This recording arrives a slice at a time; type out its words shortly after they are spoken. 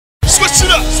Switch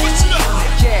it up, switch it up.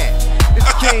 Yeah, this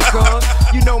is King Kong.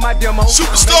 You know my demo.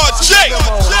 Superstar J.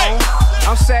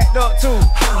 I'm sacked up too.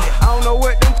 I don't know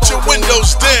what them. Put your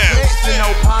windows down.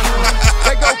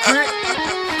 They go quick.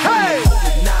 Hey!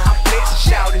 I'm flexing,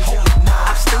 shouting.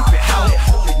 I'm stupid, how?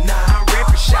 I'm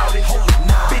rapping, shouting.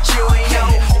 Bitch, you ain't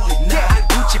know. Yeah, I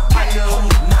Gucci partner.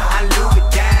 I Louis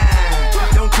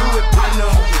down. Don't do it, partner.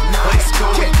 Let's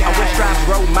go down. I went stripes,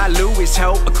 roll my Louis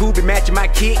hoe. A Kubi matching my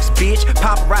kicks, bitch.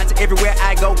 Paparazzi everywhere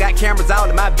I go. Got cameras all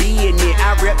in my business.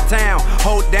 I rep the town,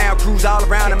 hold it down, cruise all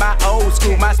around in my old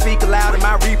school. My speaker loud and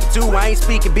my reaper too. I ain't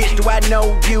speaking, bitch. Do I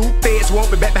know you? Feds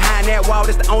want me back behind that wall.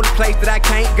 That's the only place that I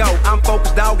can't go. I'm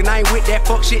focused, dog, and I ain't with that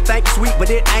fuck shit. Think it's sweet,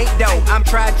 but it ain't though. I'm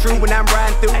tried true when I'm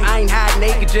riding through. I ain't hiding,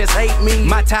 they can just hate me.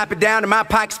 My top it down and my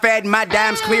pockets fat and my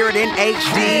dimes clearer than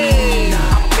HD.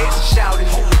 I'm flexing, shouting.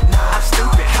 I'm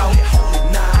stupid, hoe.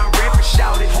 I'm rapping,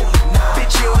 shouting.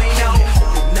 Bitch, you ain't know.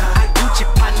 I Gucci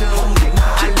partner.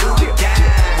 I Louis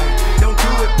down. Don't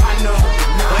do it, partner.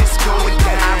 Let's go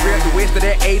down. I rep the west of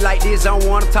that A like this. Don't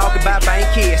wanna talk about bank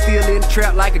kids. Still in the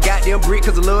trap like a goddamn brick.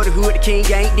 Cause I love the hood, the king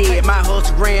ain't dead. My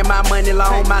hustle grand, my money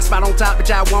long. My spot on top,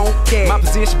 bitch, I won't care. My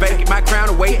position vacant, my crown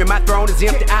away, but my throne is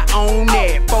empty. I own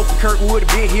that. Folk from Kirkwood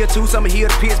have been here too. Some are here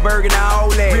to Pittsburgh and all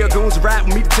that. Real goons ride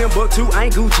with me to Timbuktu. I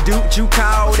ain't Gucci, dude, but you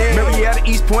call that. Remember, yeah, the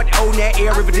East Point, the old that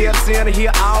area, Riverdale, the center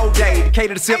here all day.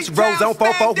 Decatur, the Sips, Rose on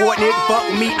 4-4, Ward, nigga, fuck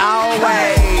with me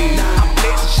always. I'm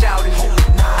flexing, shouting.